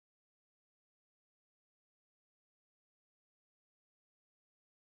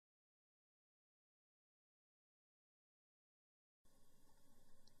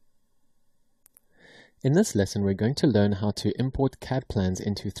In this lesson, we're going to learn how to import CAD plans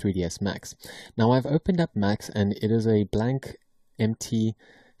into 3ds Max. Now, I've opened up Max and it is a blank, empty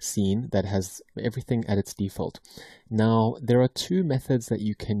scene that has everything at its default. Now, there are two methods that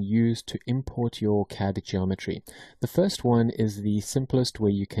you can use to import your CAD geometry. The first one is the simplest,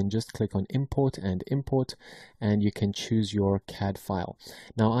 where you can just click on import and you can choose your CAD file.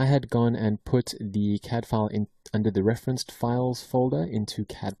 Now, I had gone and put the CAD file in under the referenced files folder into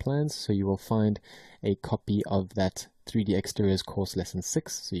CAD plans, so you will find a copy of that 3D Exteriors course lesson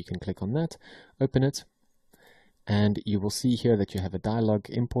 6, so you can click on that, open it, and you will see here that you have a dialog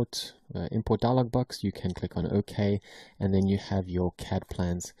import dialog box. You can click on OK, and then you have your CAD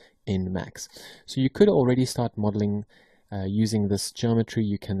plans in Max. So you could already start modeling using this geometry.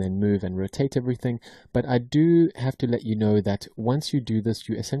 You can then move and rotate everything, but I do have to let you know that once you do this,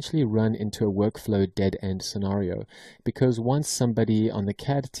 you essentially run into a workflow dead end scenario, because once somebody on the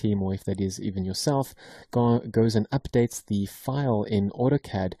CAD team, or if that is even yourself, goes and updates the file in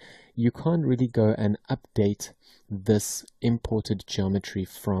AutoCAD, you can't really go and update this imported geometry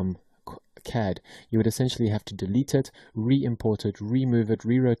from CAD. You would essentially have to delete it, re-import it, remove it,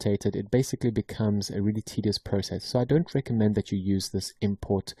 re-rotate it. It basically becomes a really tedious process. So I don't recommend that you use this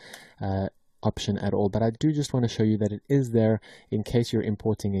import option at all, but I do just want to show you that it is there in case you're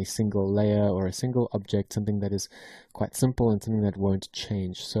importing a single layer or a single object, something that is quite simple and something that won't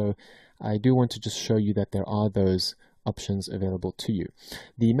change. So I do want to just show you that there are those options available to you.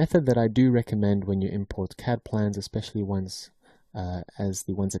 The method that I do recommend when you import CAD plans, especially ones as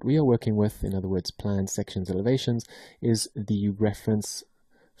the ones that we are working with, in other words plans, sections, elevations, is the reference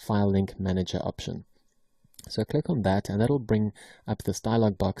file link manager option. So click on that and that'll bring up this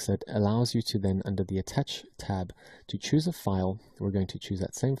dialog box that allows you to then, under the attach tab, to choose a file. We're going to choose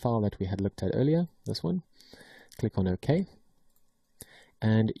that same file that we had looked at earlier, this one. Click on OK,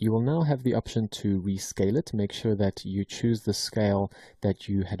 and you will now have the option to rescale it. Make sure that you choose the scale that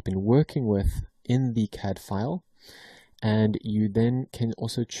you had been working with in the CAD file. And you then can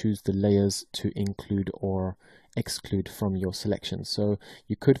also choose the layers to include or exclude from your selection. So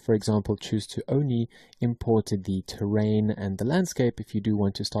you could, for example, choose to only import the terrain and the landscape if you do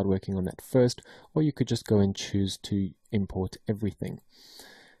want to start working on that first, or you could just go and choose to import everything.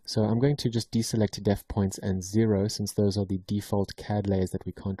 So I'm going to just deselect def points and 0, since those are the default CAD layers that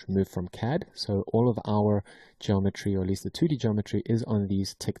we can't remove from CAD. So all of our geometry, or at least the 2D geometry, is on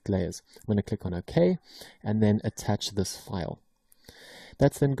these ticked layers. I'm going to click on OK and then attach this file.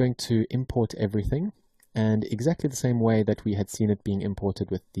 That's then going to import everything, and exactly the same way that we had seen it being imported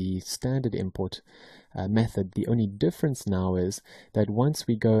with the standard import method. The only difference now is that once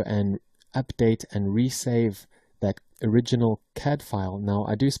we go and update and resave that original CAD file, now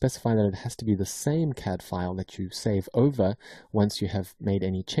I do specify that it has to be the same CAD file that you save over once you have made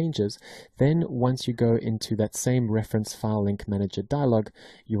any changes. Then once you go into that same reference file link manager dialog,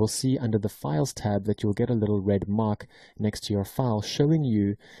 you will see under the files tab that you'll get a little red mark next to your file showing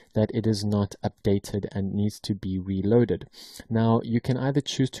you that it is not updated and needs to be reloaded. Now you can either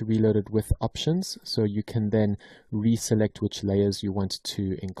choose to reload it with options, so you can then reselect which layers you want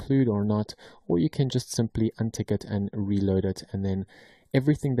to include or not, or you can just simply untick it and reload it, and then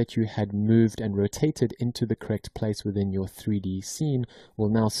everything that you had moved and rotated into the correct place within your 3D scene will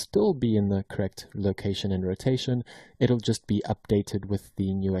now still be in the correct location and rotation. It'll just be updated with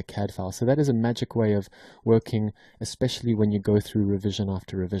the newer CAD file. So that is a magic way of working, especially when you go through revision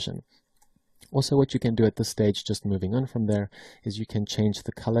after revision. Also, what you can do at this stage, just moving on from there, is you can change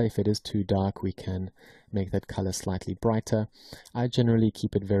the color. If it is too dark, we can make that color slightly brighter. I generally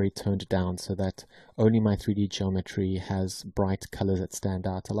keep it very toned down so that only my 3D geometry has bright colors that stand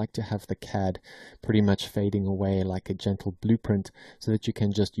out. I like to have the CAD pretty much fading away like a gentle blueprint so that you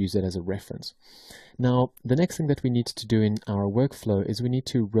can just use it as a reference. Now, the next thing that we need to do in our workflow is we need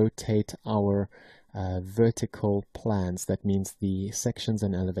to rotate our vertical plans. That means the sections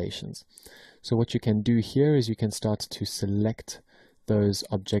and elevations. So what you can do here is you can start to select those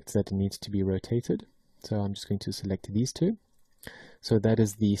objects that need to be rotated. So I'm just going to select these two. So that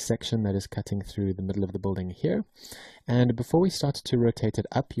is the section that is cutting through the middle of the building here. And before we start to rotate it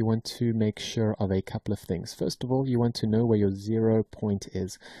up, you want to make sure of a couple of things. First of all, you want to know where your 0 point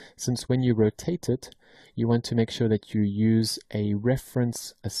is. Since when you rotate it, you want to make sure that you use a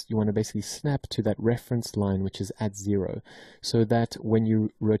reference, you want to basically snap to that reference line which is at 0, so that when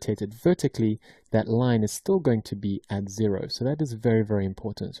you rotate it vertically, that line is still going to be at 0. So that is very, very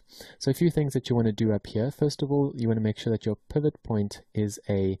important. So a few things that you want to do up here. First of all, you want to make sure that your pivot point is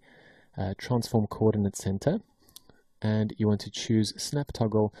a transform coordinate center. and you want to choose snap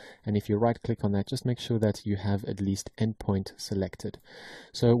toggle, and if you right click on that, just make sure that you have at least endpoint selected.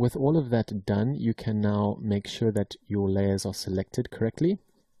 So with all of that done, you can now make sure that your layers are selected correctly.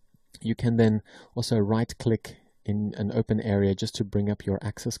 You can then also right click in an open area just to bring up your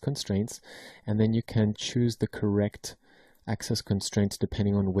axis constraints, and then you can choose the correct axis constraints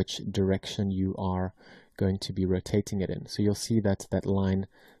depending on which direction you are going to be rotating it in. So you'll see that that line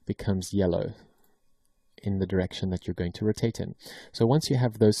becomes yellow in the direction that you're going to rotate in. So once you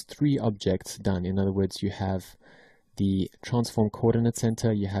have those three objects done, in other words, you have the transform coordinate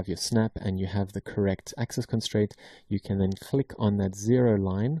center, you have your snap, and you have the correct axis constraint, you can then click on that 0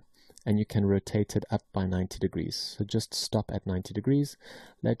 line and you can rotate it up by 90 degrees. So just stop at 90 degrees,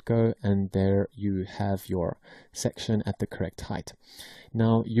 let go, and there you have your section at the correct height.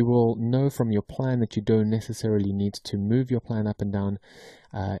 Now you will know from your plan that you don't necessarily need to move your plan up and down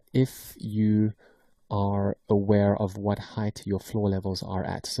if you are aware of what height your floor levels are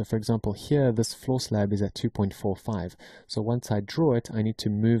at. So for example, here this floor slab is at 2.45. So once I draw it, I need to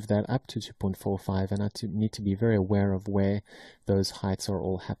move that up to 2.45, and I need to be very aware of where those heights are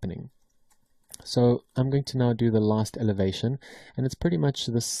all happening. So I'm going to now do the last elevation, and it's pretty much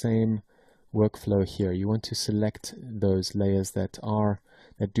the same workflow here. You want to select those layers that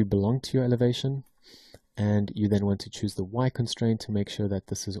do belong to your elevation, and you then want to choose the Y constraint to make sure that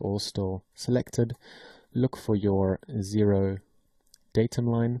this is all still selected. Look for your 0 datum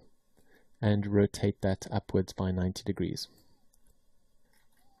line and rotate that upwards by 90 degrees.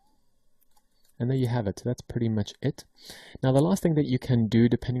 And there you have it. That's pretty much it. Now the last thing that you can do,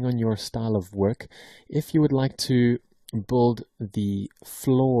 depending on your style of work, if you would like to build the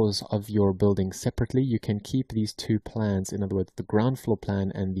floors of your building separately, you can keep these two plans, in other words the ground floor plan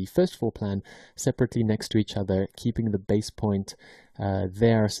and the first floor plan, separately next to each other, keeping the base point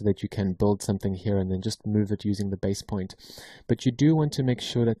there so that you can build something here and then just move it using the base point. But you do want to make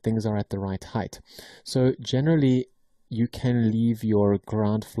sure that things are at the right height. So generally you can leave your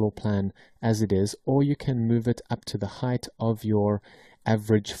ground floor plan as it is, or you can move it up to the height of your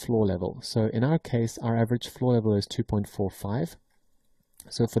average floor level. So in our case, our average floor level is 2.45.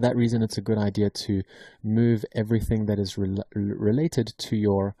 So for that reason, it's a good idea to move everything that is related to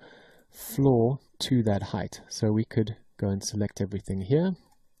your floor to that height. So we could go and select everything here,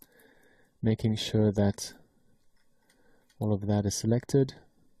 making sure that all of that is selected.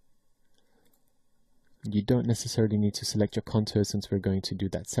 You don't necessarily need to select your contour since we're going to do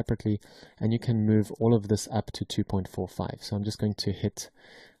that separately, and you can move all of this up to 2.45. So I'm just going to hit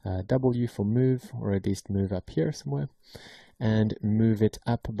W for move, or at least move up here somewhere, and move it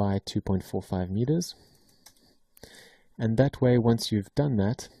up by 2.45 meters. And that way, once you've done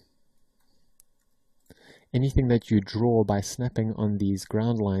that, anything that you draw by snapping on these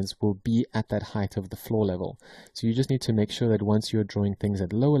ground lines will be at that height of the floor level. So you just need to make sure that once you're drawing things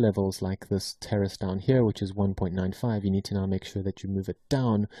at lower levels, like this terrace down here, which is 1.95, you need to now make sure that you move it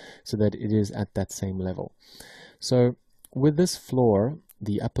down so that it is at that same level. So with this floor,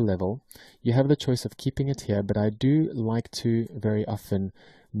 the upper level, you have the choice of keeping it here, but I do like to very often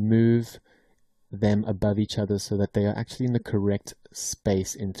move them above each other so that they are actually in the correct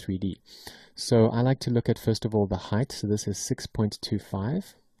space in 3D. So I like to look at, first of all, the height. So this is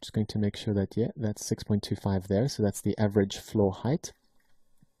 6.25. Just going to make sure that, yeah, that's 6.25 there. So that's the average floor height.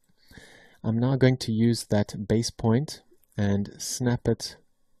 I'm now going to use that base point and snap it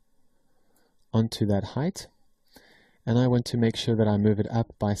onto that height. And I want to make sure that I move it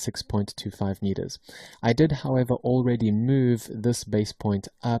up by 6.25 meters. I did, however, already move this base point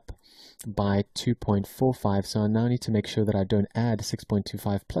up by 2.45, so I now need to make sure that I don't add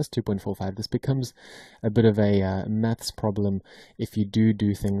 6.25 plus 2.45. This becomes a bit of a maths problem if you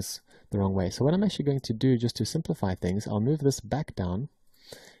do things the wrong way. So what I'm actually going to do, just to simplify things, I'll move this back down,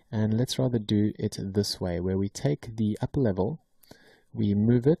 and let's rather do it this way, where we take the upper level, we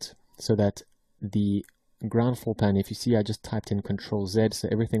move it so that the ground floor plan, if you see I just typed in Control Z, so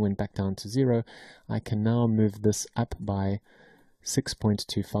everything went back down to 0. I can now move this up by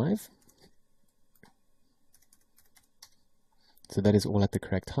 6.25. So that is all at the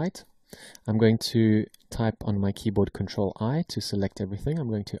correct height. I'm going to type on my keyboard Control I to select everything. I'm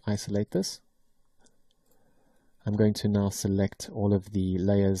going to isolate this. I'm going to now select all of the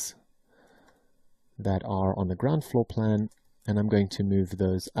layers that are on the ground floor plan, and I'm going to move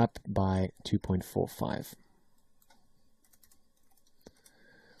those up by 2.45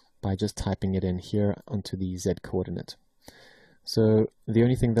 by just typing it in here onto the Z coordinate. So the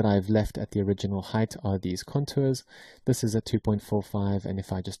only thing that I've left at the original height are these contours. This is at 2.45, and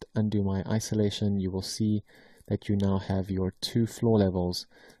if I just undo my isolation, you will see that you now have your two floor levels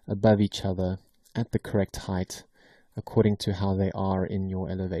above each other at the correct height according to how they are in your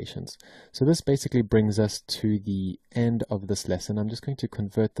elevations. So this basically brings us to the end of this lesson. I'm just going to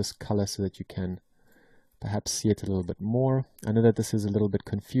convert this color so that you can perhaps see it a little bit more. I know that this is a little bit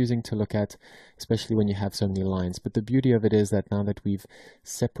confusing to look at, especially when you have so many lines, but the beauty of it is that now that we've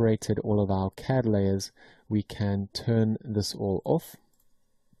separated all of our CAD layers, we can turn this all off,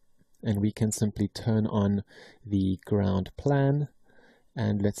 and we can simply turn on the ground plan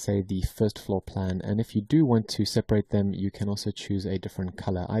and let's say the first floor plan. And if you do want to separate them, you can also choose a different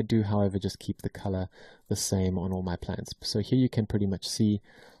color. I do, however, just keep the color the same on all my plans. So here you can pretty much see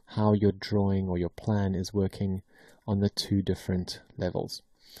how your drawing or your plan is working on the two different levels.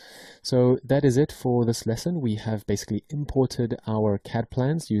 So that is it for this lesson. We have basically imported our CAD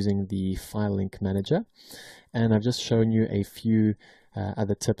plans using the File Link Manager, and I've just shown you a few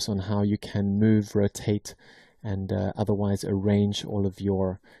other tips on how you can move, rotate, and otherwise arrange all of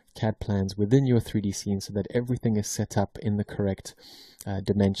your CAD plans within your 3D scene so that everything is set up in the correct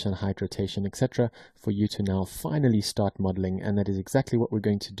dimension, height, rotation, etc. for you to now finally start modeling, and that is exactly what we're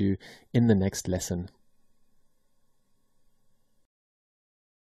going to do in the next lesson.